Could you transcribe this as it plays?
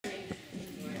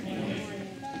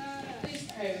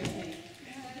pray with me.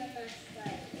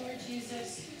 Lord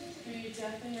Jesus, through your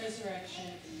death and resurrection,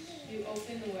 you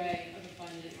open the way of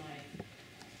abundant life.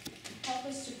 Help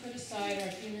us to put aside our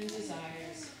human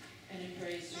desires and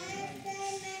embrace your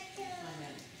abundance.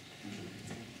 Amen.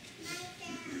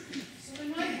 So in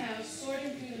my house,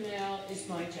 sorting through the mail is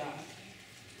my job.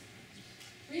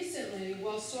 Recently,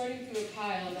 while sorting through a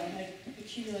pile that had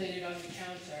accumulated on the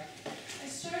counter, I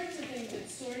started to think that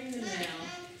sorting the mail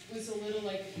was a little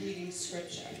like reading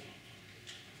scripture.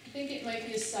 I think it might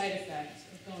be a side effect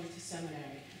of going to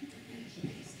seminary.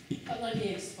 But let me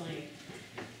explain.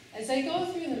 As I go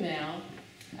through the mail,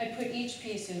 I put each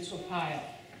piece into a pile.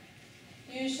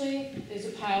 Usually, there's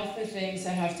a pile for things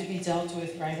that have to be dealt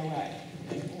with right away.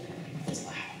 It's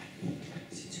loud.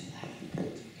 Is it too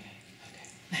loud?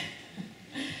 Okay.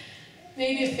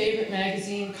 Maybe a favorite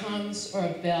magazine comes or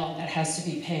a bill that has to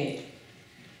be paid.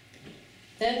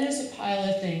 Then there's a pile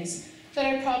of things that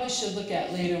I probably should look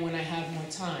at later when I have more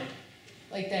time,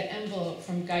 like that envelope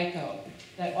from Geico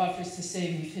that offers to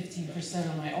save me 15%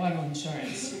 on my auto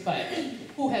insurance, but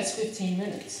who has 15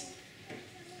 minutes?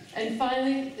 And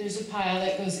finally, there's a pile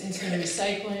that goes into the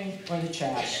recycling or the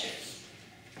trash.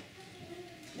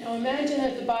 Now imagine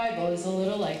that the Bible is a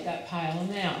little like that pile of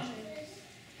mail.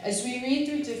 As we read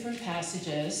through different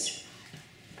passages,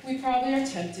 we probably are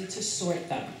tempted to sort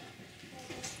them.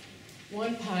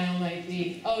 One pile might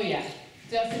be, oh yeah,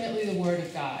 definitely the Word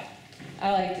of God.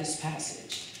 I like this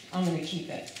passage. I'm going to keep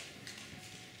it.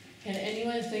 Can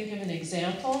anyone think of an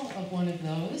example of one of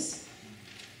those?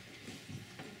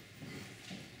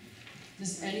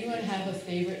 Does anyone have a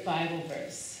favorite Bible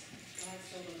verse? God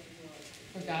so loved the world.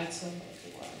 For God so loved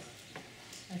the world.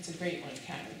 That's a great one,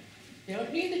 Karen. You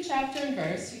don't need the chapter and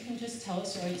verse. You can just tell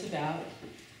us what it's about.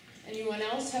 Anyone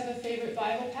else have a favorite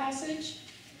Bible passage?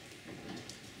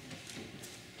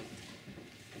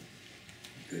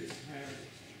 Good Samaritan.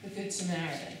 The Good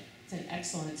Samaritan. It's an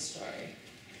excellent story.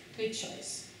 Good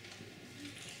choice.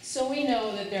 So we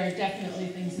know that there are definitely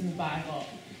things in the Bible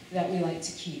that we like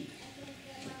to keep.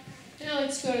 Now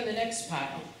let's go to the next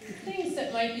pile. Things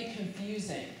that might be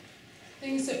confusing.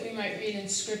 Things that we might read in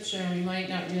Scripture and we might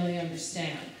not really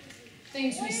understand.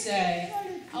 Things we say,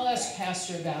 I'll ask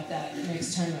Pastor about that the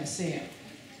next time I see him.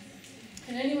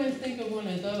 Can anyone think of one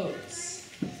of those?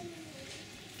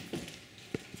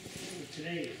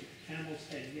 Today's camel's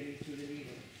head getting through the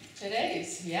needle.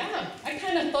 Today's, yeah. I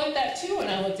kind of thought that too when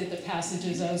I looked at the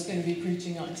passages I was going to be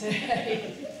preaching on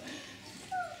today.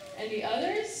 Any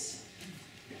others?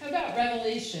 How about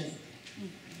Revelation?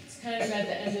 It's kind of at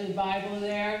the end of the Bible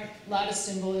there. A lot of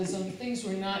symbolism, things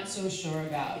we're not so sure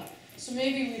about. So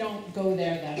maybe we don't go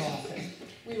there that often.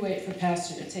 We wait for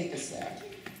Pastor to take us there.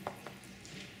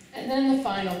 And then the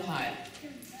final pile.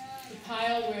 The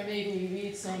pile where maybe we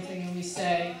read something and we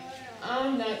say,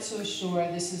 I'm not so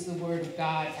sure this is the Word of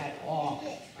God at all.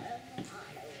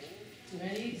 Do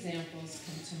any examples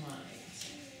come to mind?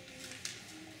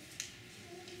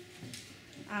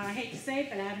 I hate to say it,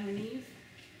 but Adam and Eve.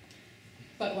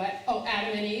 But what? Oh,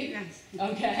 Adam and Eve? Yes.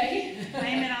 Okay.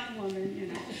 Blame it on the woman, you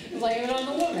know. Blame it on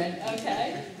the woman,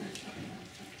 okay.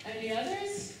 Any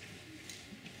others?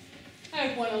 I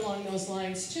have one along those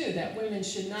lines too, that women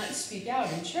should not speak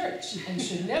out in church and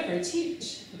should never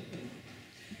teach.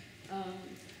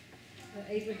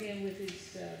 Abraham with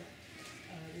his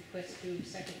request to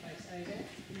sacrifice Isaac.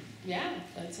 Yeah,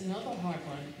 that's another hard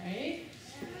one, right?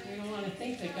 We don't want to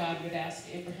think that God would ask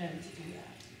Abraham to do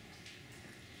that.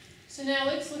 So now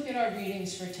let's look at our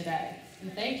readings for today.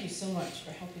 And thank you so much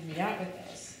for helping me out with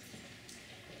those.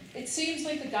 It seems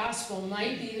like the gospel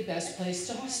might be the best place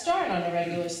to start on a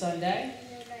regular Sunday.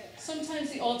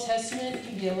 Sometimes the Old Testament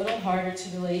can be a little harder to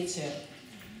relate to.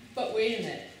 But wait a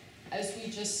minute, as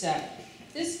we just said,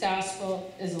 this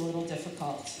gospel is a little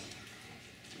difficult.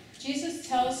 Jesus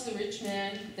tells the rich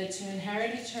man that to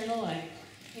inherit eternal life,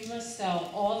 he must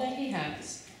sell all that he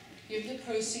has, give the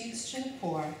proceeds to the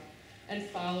poor, and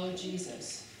follow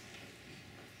Jesus.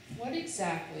 What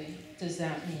exactly does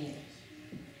that mean?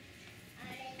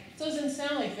 It doesn't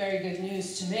sound like very good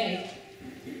news to me.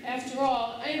 After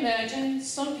all, I imagine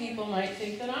some people might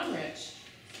think that I'm rich.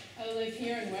 I live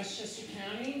here in Westchester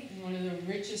County, in one of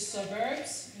the richest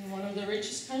suburbs, in one of the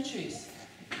richest countries.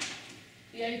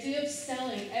 The idea of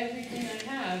selling everything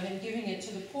I have and giving it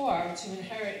to the poor to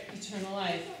inherit eternal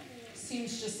life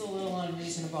seems just a little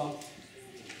unreasonable.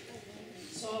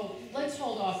 So let's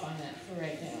hold off on that for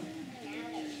right now.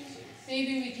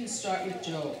 Maybe we can start with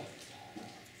Job.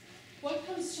 What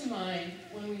comes to mind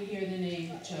when we hear the name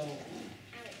Job?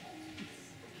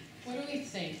 What do we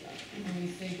think of when we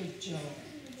think of Job?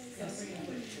 Yes.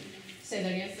 Say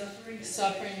that again.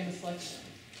 Suffering and affliction.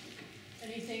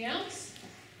 Anything else?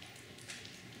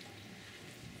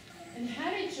 And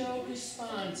how did Job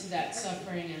respond to that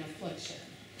suffering and affliction?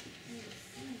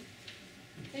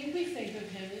 We think of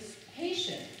him as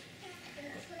patient.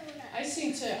 I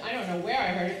don't know where I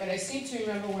heard it, but I seem to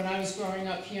remember when I was growing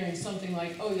up hearing something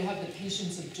like, oh, you have the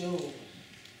patience of Job,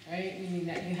 right? Meaning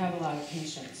that you have a lot of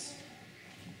patience.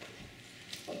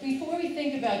 But before we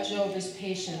think about Job as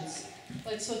patience,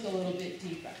 let's look a little bit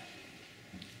deeper.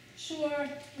 Sure,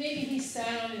 maybe he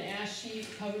sat on an ash heap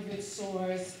covered with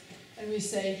sores, and we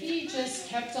say he just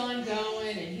kept on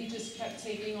going and he just kept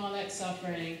taking all that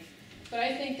suffering. But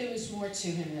I think there was more to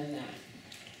him than that.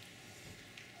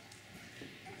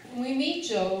 When we meet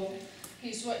Job,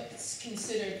 he's what's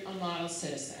considered a model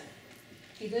citizen.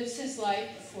 He lives his life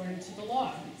according to the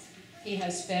law. He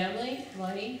has family,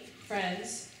 money,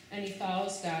 friends, and he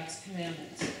follows God's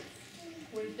commandments.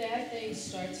 When bad things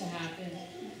start to happen,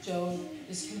 Job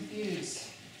is confused.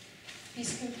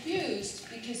 He's confused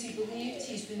because he believes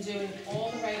he's been doing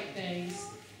all the right things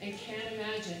and can't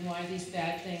imagine why these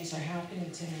bad things are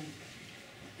happening to him.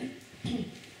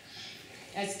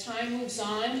 As time moves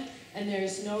on and there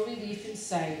is no relief in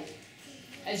sight,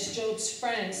 as Job's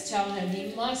friends tell him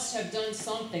he must have done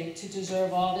something to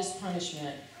deserve all this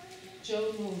punishment,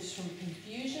 Job moves from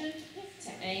confusion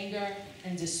to anger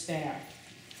and despair.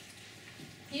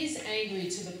 He's angry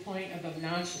to the point of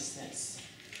obnoxiousness.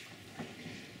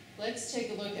 Let's take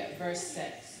a look at verse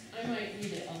 6. I might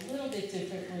read it a little bit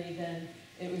differently than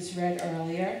it was read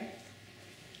earlier.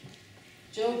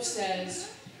 Job says,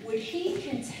 "Would he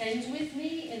contend with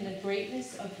me in the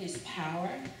greatness of his power?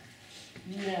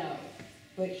 No,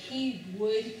 but he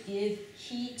would give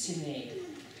heed to me."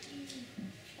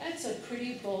 That's a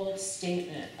pretty bold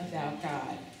statement about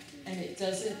God, and it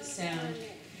doesn't sound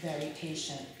very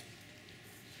patient.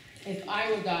 If I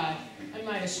were God, I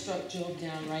might have struck Job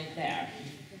down right there.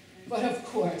 But of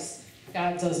course,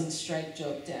 God doesn't strike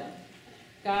Job down.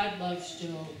 God loves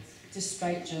Job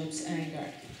despite Job's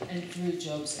anger and through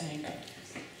Job's anger.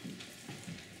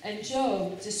 And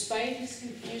Job, despite his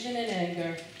confusion and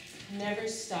anger, never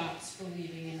stops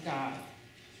believing in God.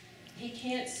 He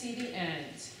can't see the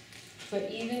end,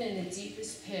 but even in the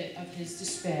deepest pit of his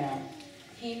despair,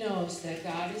 he knows that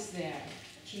God is there,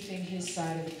 keeping his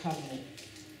side of the covenant.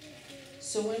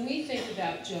 So when we think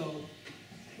about Job,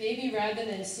 maybe rather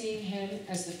than seeing him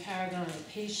as the paragon of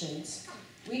patience,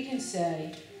 we can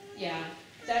say, yeah,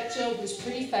 that Job was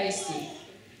pretty feisty,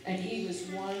 and he was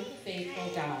one faithful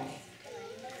guy.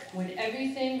 When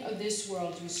everything of this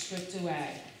world was stripped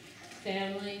away,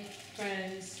 family,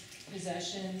 friends,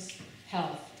 possessions,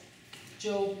 health,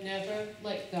 Job never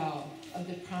let go of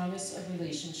the promise of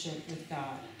relationship with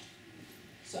God.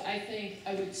 So I think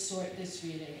I would sort this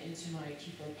reading into my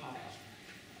keeper pile.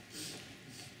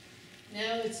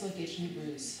 Now let's look at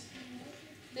Hebrews.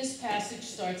 This passage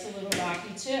starts a little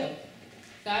rocky too.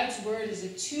 God's word is a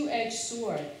two-edged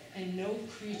sword, and no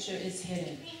creature is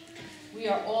hidden. We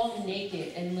are all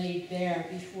naked and laid bare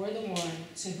before the one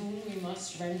to whom we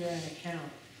must render an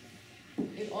account.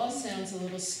 It all sounds a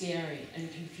little scary and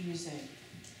confusing.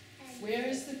 Where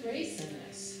is the grace in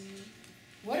this?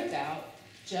 What about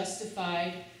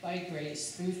justified by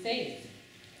grace through faith?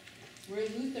 We're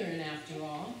Lutheran after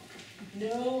all.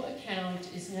 No account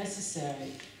is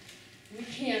necessary. We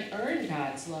can't earn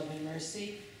God's love and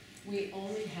mercy. We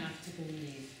only have to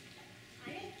believe.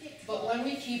 But when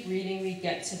we keep reading, we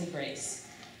get to the grace.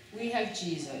 We have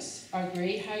Jesus, our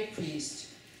great high priest,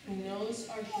 who knows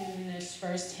our humanness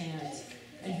firsthand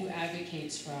and who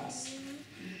advocates for us.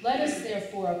 Let us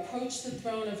therefore approach the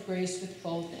throne of grace with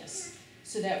boldness,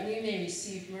 so that we may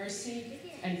receive mercy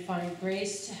and find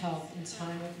grace to help in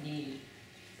time of need.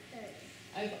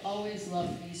 I've always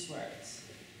loved these words.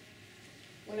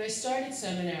 When I started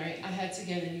seminary, I had to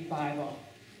get a new Bible.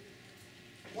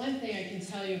 One thing I can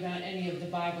tell you about any of the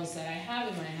Bibles that I have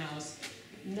in my house,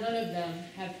 none of them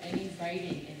have any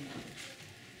writing in them.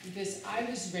 Because I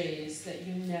was raised that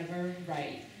you never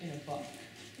write in a book,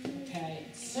 okay?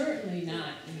 Certainly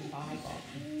not in the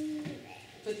Bible.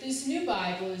 But this new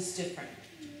Bible is different.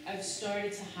 I've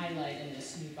started to highlight in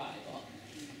this new Bible.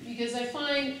 Because I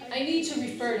find I need to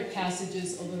refer to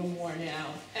passages a little more now,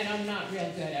 and I'm not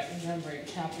real good at remembering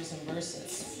chapters and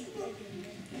verses.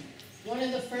 One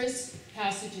of the first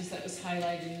passages that was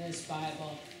highlighted in this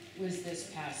Bible was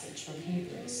this passage from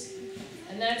Hebrews.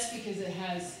 And that's because it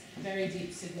has very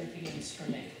deep significance for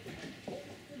me.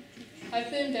 I've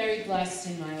been very blessed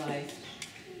in my life.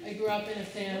 I grew up in a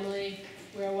family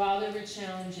where while there were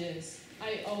challenges,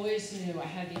 I always knew I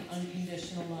had the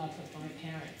unconditional love of my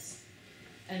parents.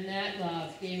 And that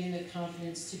love gave me the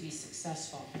confidence to be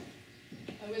successful.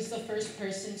 I was the first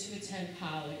person to attend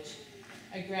college.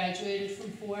 I graduated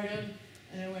from Fordham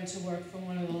and I went to work for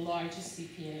one of the largest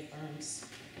CPA firms.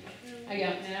 I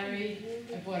got married,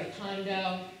 I bought a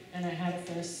condo, and I had a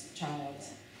first child.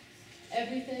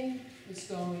 Everything was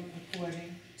going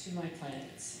according to my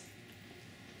plans.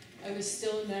 I was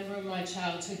still a member of my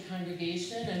childhood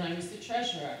congregation, and I was the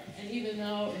treasurer. And even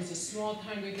though it was a small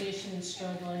congregation and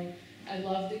struggling, I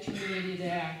loved the community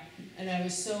there, and I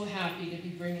was so happy to be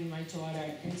bringing my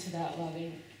daughter into that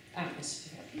loving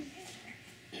atmosphere.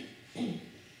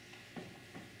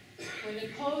 When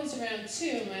Nicole was around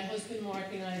 2, my husband Mark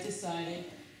and I decided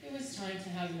it was time to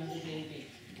have another baby.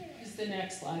 It was the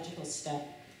next logical step.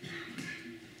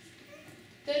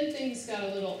 Then things got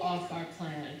a little off our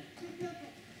plan.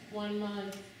 1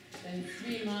 month, then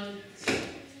 3 months,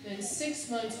 then 6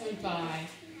 months went by,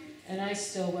 and I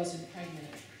still wasn't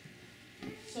pregnant.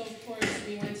 So of course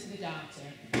we went to the doctor.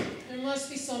 There must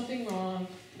be something wrong,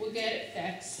 we'll get it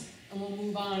fixed, and we'll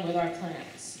move on with our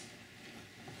plans.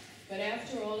 But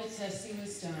after all the testing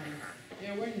was done,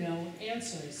 there were no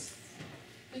answers.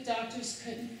 The doctors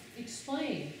couldn't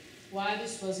explain why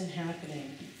this wasn't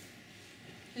happening.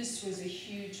 This was a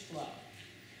huge blow,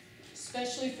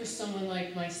 especially for someone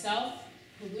like myself,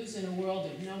 who lives in a world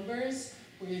of numbers,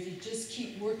 where if you just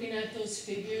keep working at those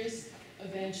figures,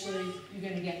 eventually you're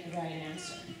going to get the right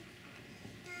answer.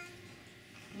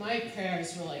 My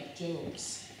prayers were like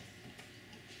Job's.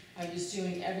 I was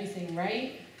doing everything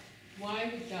right. Why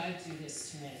would God do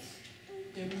this to me?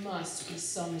 There must be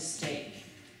some mistake.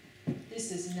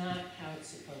 This is not how it's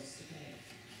supposed to be.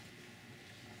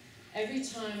 Every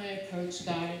time I approached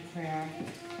God in prayer,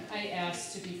 I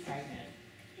asked to be pregnant.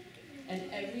 And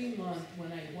every month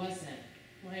when I wasn't,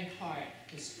 my heart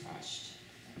was crushed.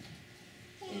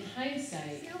 In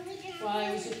hindsight, while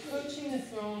I was approaching the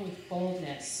throne with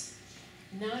boldness,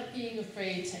 not being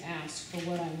afraid to ask for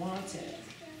what I wanted,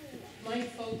 my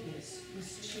focus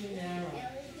was too narrow.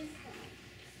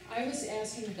 I was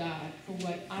asking God for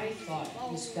what I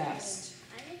thought was best.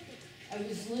 I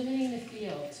was limiting the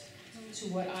field to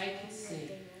what I could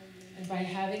see, and by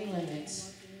having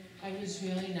limits, I was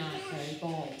really not very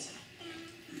bold.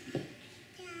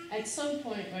 At some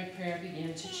point, my prayer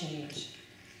began to change.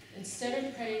 Instead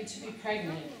of praying to be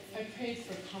pregnant, I prayed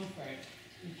for comfort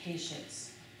and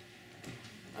patience.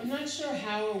 I'm not sure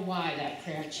how or why that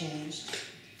prayer changed,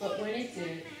 but when it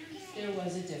did, there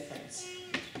was a difference.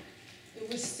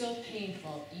 It was still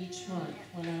painful each month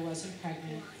when I wasn't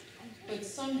pregnant, but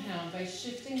somehow by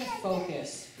shifting the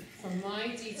focus from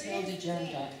my detailed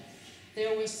agenda,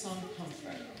 there was some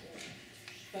comfort.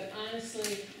 But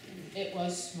honestly, it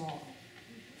was small.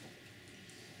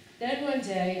 Then one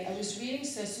day, I was reading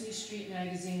Sesame Street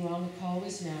magazine while Nicole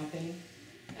was napping,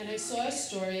 and I saw a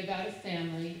story about a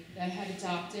family that had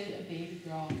adopted a baby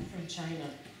girl from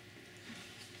China.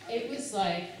 It was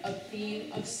like a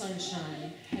beam of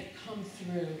sunshine had come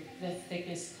through the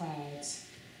thickest clouds.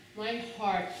 My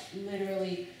heart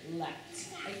literally leapt.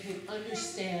 I could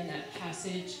understand that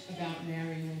passage about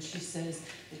Mary when she says,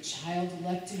 the child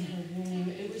leapt in her womb.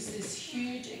 It was this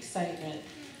huge excitement.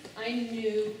 I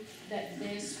knew that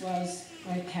this was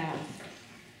my path.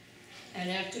 And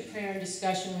after prayer and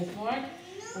discussion with Mark,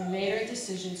 we made our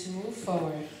decision to move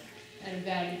forward. And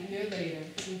about a year later,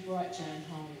 we brought Jen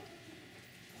home.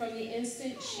 From the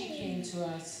instant she came to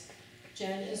us,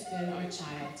 Jen has been our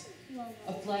child,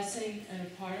 a blessing and a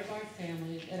part of our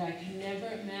family that I can never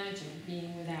imagine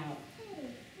being without.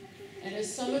 And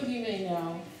as some of you may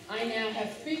know, I now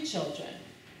have 3 children,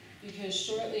 because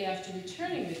shortly after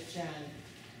returning with Jen,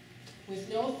 with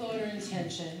no thought or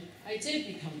intention, I did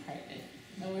become pregnant,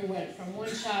 and we went from 1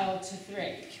 child to 3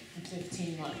 in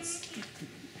 15 months.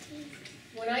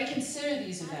 When I consider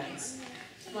these events,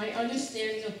 my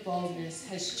understanding of boldness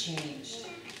has changed.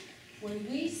 When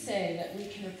we say that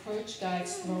we can approach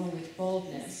God's throne with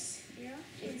boldness,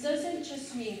 it doesn't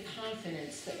just mean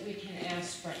confidence that we can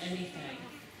ask for anything,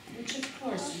 which of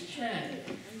course we can.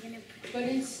 But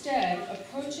instead,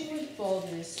 approaching with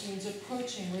boldness means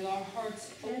approaching with our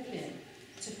hearts open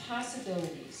to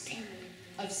possibilities,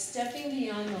 of stepping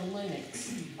beyond the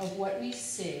limits of what we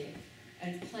see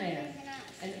and plan,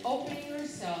 and opening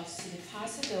ourselves to the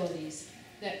possibilities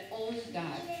that only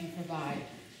God can provide.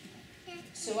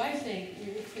 So I think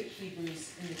we would put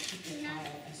Hebrews in the keeper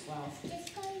pile as well.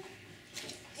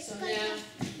 So now,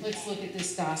 let's look at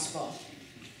this gospel.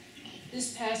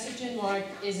 This passage in Mark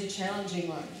is a challenging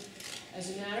one.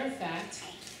 As a matter of fact,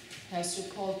 Pastor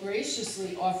Paul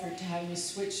graciously offered to have me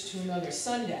switch to another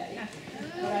Sunday,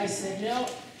 but I said no,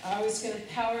 I was going to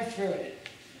power through it.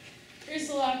 There's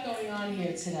a lot going on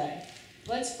here today.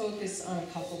 Let's focus on a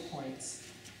couple points.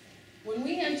 When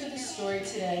we enter the story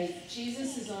today,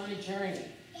 Jesus is on a journey.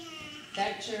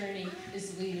 that journey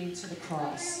is leading to the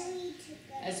cross.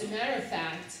 As a matter of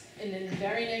fact, in the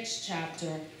very next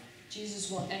chapter,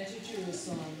 Jesus will enter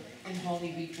Jerusalem and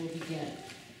Holy Week will begin.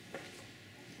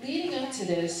 Leading up to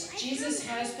this, Jesus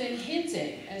has been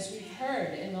hinting, as we've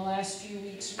heard in the last few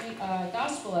weeks'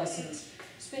 gospel lessons,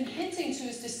 he's been hinting to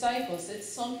his disciples that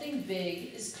something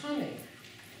big is coming.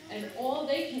 And all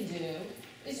they can do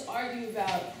is argue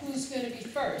about who's going to be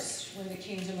first when the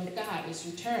kingdom of God is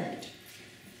returned.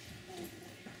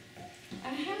 I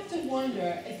have to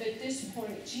wonder if at this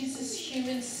point Jesus'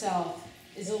 human self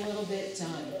is a little bit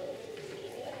done.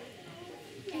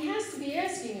 He has to be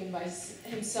asking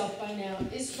himself by now,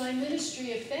 is my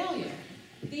ministry a failure?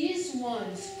 These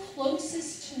ones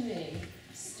closest to me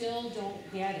still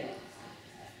don't get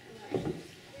it.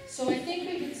 So I think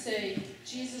we could say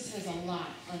Jesus has a lot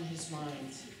on his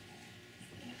mind.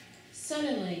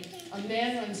 Suddenly, a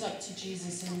man runs up to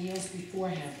Jesus and kneels before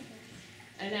him.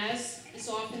 And as is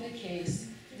often the case,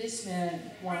 this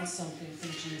man wants something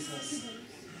from Jesus.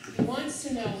 He wants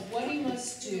to know what he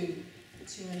must do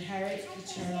to inherit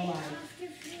eternal life.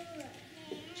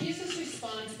 Jesus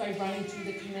responds by running through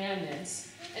the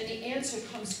commandments, and the answer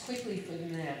comes quickly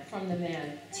from the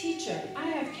man. Teacher, I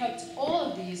have kept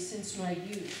all of these since my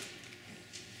youth.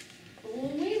 But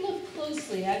when we look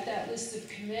closely at that list of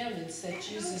commandments that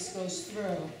Jesus goes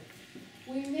through,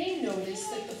 we may notice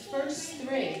that the first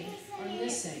three are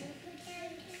missing.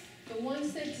 The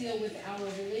ones that deal with our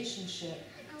relationship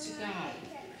to God.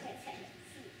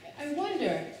 I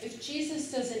wonder if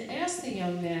Jesus doesn't ask the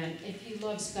young man if he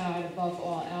loves God above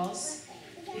all else,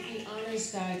 if he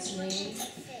honors God's name,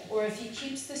 or if he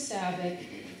keeps the Sabbath,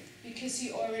 because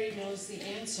he already knows the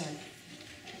answer.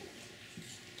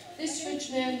 This rich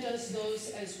man does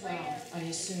those as well, I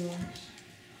assume,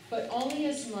 but only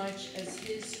as much as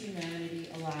his humanity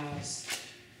allows.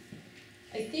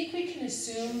 I think we can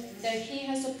assume that he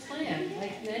has a plan,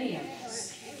 like many of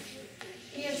us.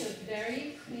 He has a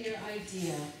very clear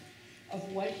idea of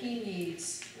what he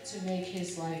needs to make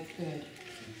his life good.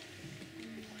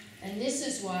 And this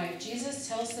is why Jesus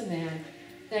tells the man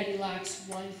that he lacks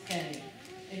one thing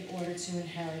in order to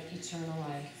inherit eternal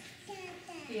life.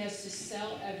 He has to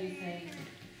sell everything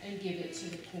and give it to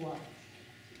the poor.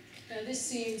 Now this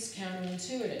seems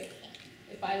counterintuitive.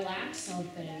 If I lack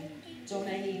something, don't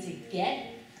I need to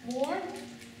get more?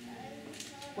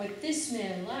 What this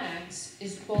man lacks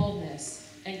is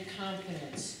boldness and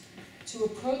confidence to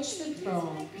approach the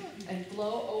throne and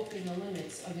blow open the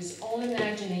limits of his own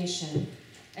imagination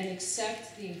and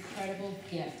accept the incredible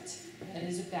gift that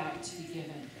is about to be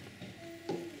given.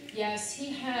 Yes,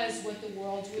 he has what the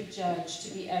world would judge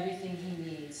to be everything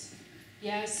he needs.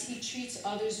 Yes, he treats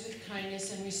others with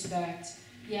kindness and respect.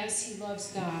 Yes, he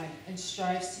loves God and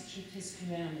strives to keep his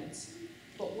commandments.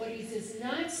 But what he does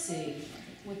not see,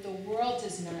 what the world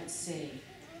does not see,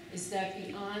 is that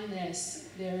beyond this,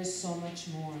 there is so much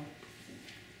more.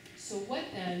 So what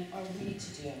then are we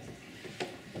to do?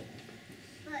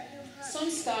 Some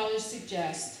scholars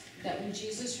suggest that when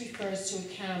Jesus refers to a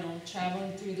camel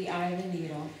traveling through the eye of a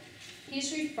needle,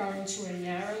 he's referring to a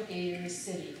narrow gate in the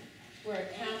city where a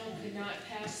camel could not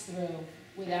pass through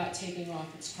without taking off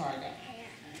its cargo.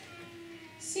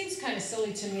 Seems kind of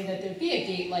silly to me that there'd be a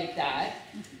gate like that,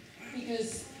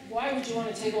 because why would you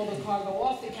want to take all the cargo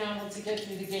off the camel to get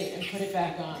through the gate and put it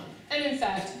back on? And in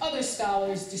fact, other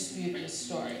scholars dispute this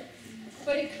story.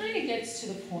 But it kind of gets to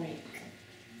the point.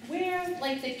 We're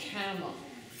like the camel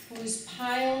who is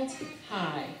piled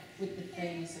high with the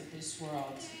things of this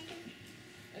world.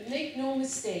 And make no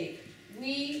mistake,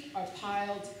 we are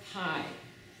piled high.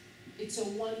 It's a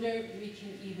wonder we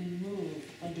can even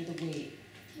move under the weight.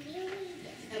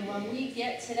 And when we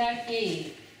get to that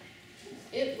gate,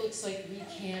 it looks like we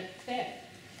can't fit.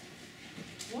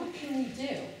 What can we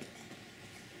do?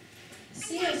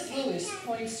 C.S. Lewis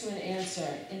points to an answer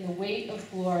in The Weight of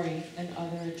Glory and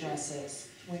Other Addresses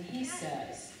when he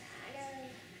says,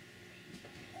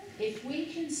 if we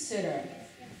consider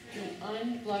the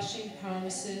unblushing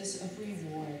promises of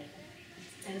reward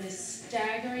and the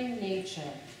staggering nature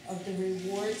of the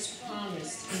rewards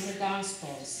promised in the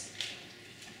Gospels,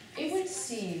 it would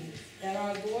seem that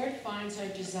our Lord finds our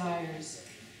desires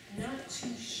not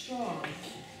too strong,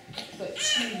 but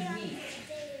too weak.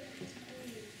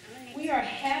 We are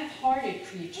half-hearted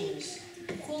creatures,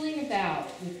 fooling about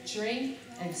with drink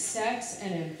and sex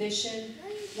and ambition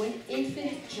when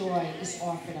infinite joy is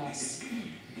offered us.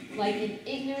 Like an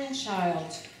ignorant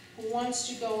child who wants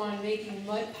to go on making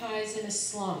mud pies in a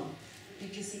slum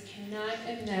because he cannot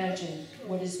imagine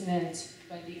what is meant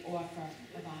by the offer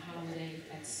of a holiday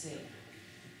at sea.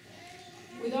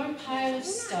 With our pile of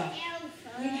stuff,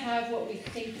 we have what we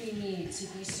think we need to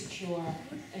be secure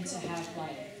and to have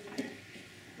life.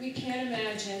 We can't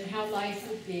imagine how life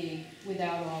would be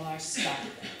without all our stuff.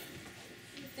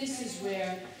 This is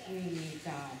where we need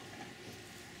God.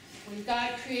 When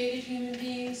God created human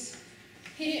beings,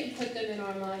 He didn't put them in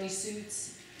Armani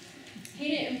suits.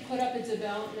 He didn't put up a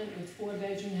development with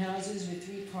 4-bedroom houses with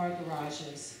 3-car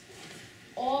garages.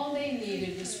 All they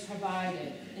needed was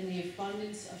provided in the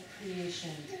abundance of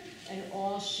creation, and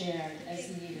all shared as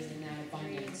needed in that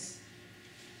abundance.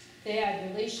 They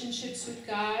had relationships with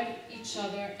God, each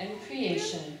other, and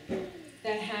creation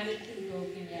that hadn't been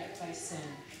broken yet by sin.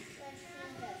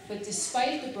 But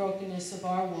despite the brokenness of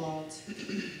our world,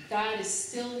 God is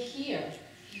still here,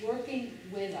 working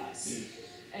with us,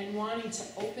 and wanting to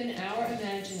open our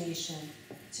imagination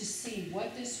to see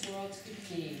what this world could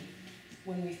be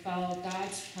when we follow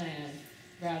God's plan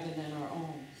rather than our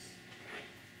own.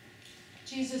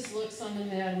 Jesus looks on the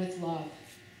man with love.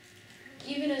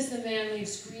 Even as the man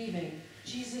leaves grieving,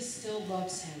 Jesus still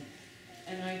loves him,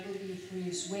 and I believe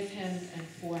grieves with him and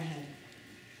for him.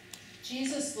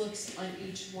 Jesus looks on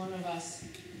each one of us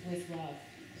with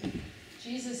love.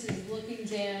 Jesus is looking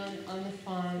down on the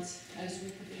font as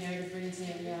we prepare to bring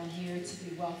Danielle here to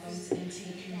be welcomed into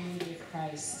the community of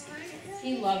Christ.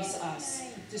 He loves us,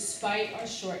 despite our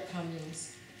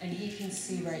shortcomings, and He can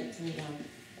see right through them.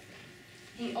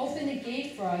 He opened a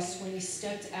gate for us when He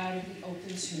stepped out of the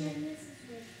open tomb.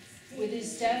 With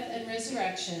His death and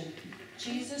resurrection,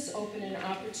 Jesus opened an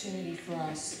opportunity for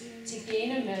us to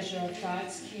gain a measure of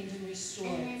God's kingdom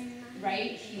restored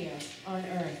right here on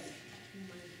earth.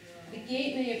 The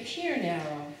gate may appear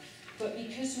narrow, but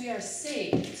because we are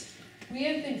saved, we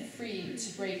have been freed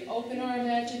to break open our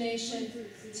imagination,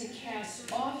 to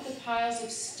cast off the piles of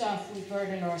stuff we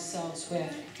burden ourselves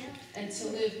with, and to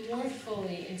live more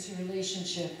fully into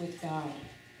relationship with God.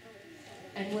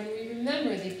 And when we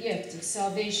remember the gift of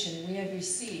salvation we have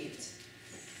received,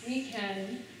 we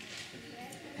can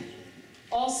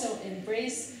also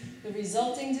embrace the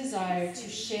resulting desire to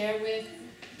share with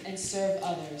and serve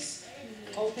others,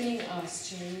 opening us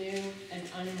to a new and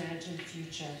unimagined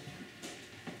future.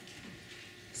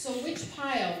 So which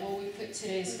pile will we put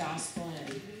today's gospel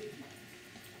in?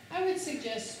 I would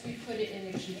suggest we put it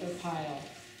in the keeper pile.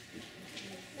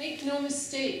 Make no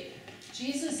mistake,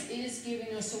 Jesus is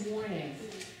giving us a warning.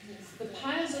 The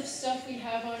piles of stuff we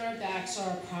have on our backs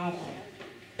are a problem.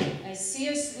 As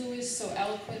C.S. Lewis so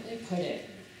eloquently put it,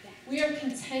 we are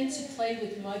content to play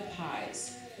with mud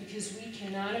pies because we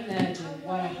cannot imagine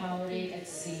what a holiday at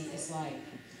sea is like.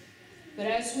 But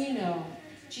as we know,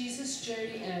 Jesus'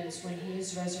 journey ends when He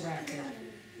is resurrected,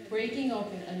 breaking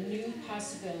open a new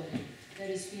possibility that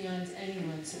is beyond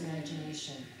anyone's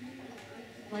imagination.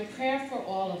 My prayer for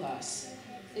all of us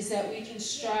is that we can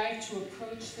strive to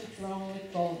approach the throne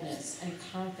with boldness and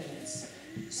confidence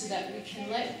so that we can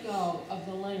let go of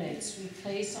the limits we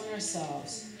place on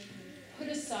ourselves, put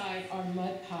aside our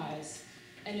mud pies,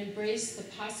 and embrace the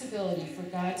possibility for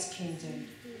God's kingdom,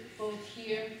 both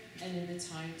here and in the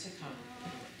time to come.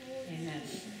 Amen.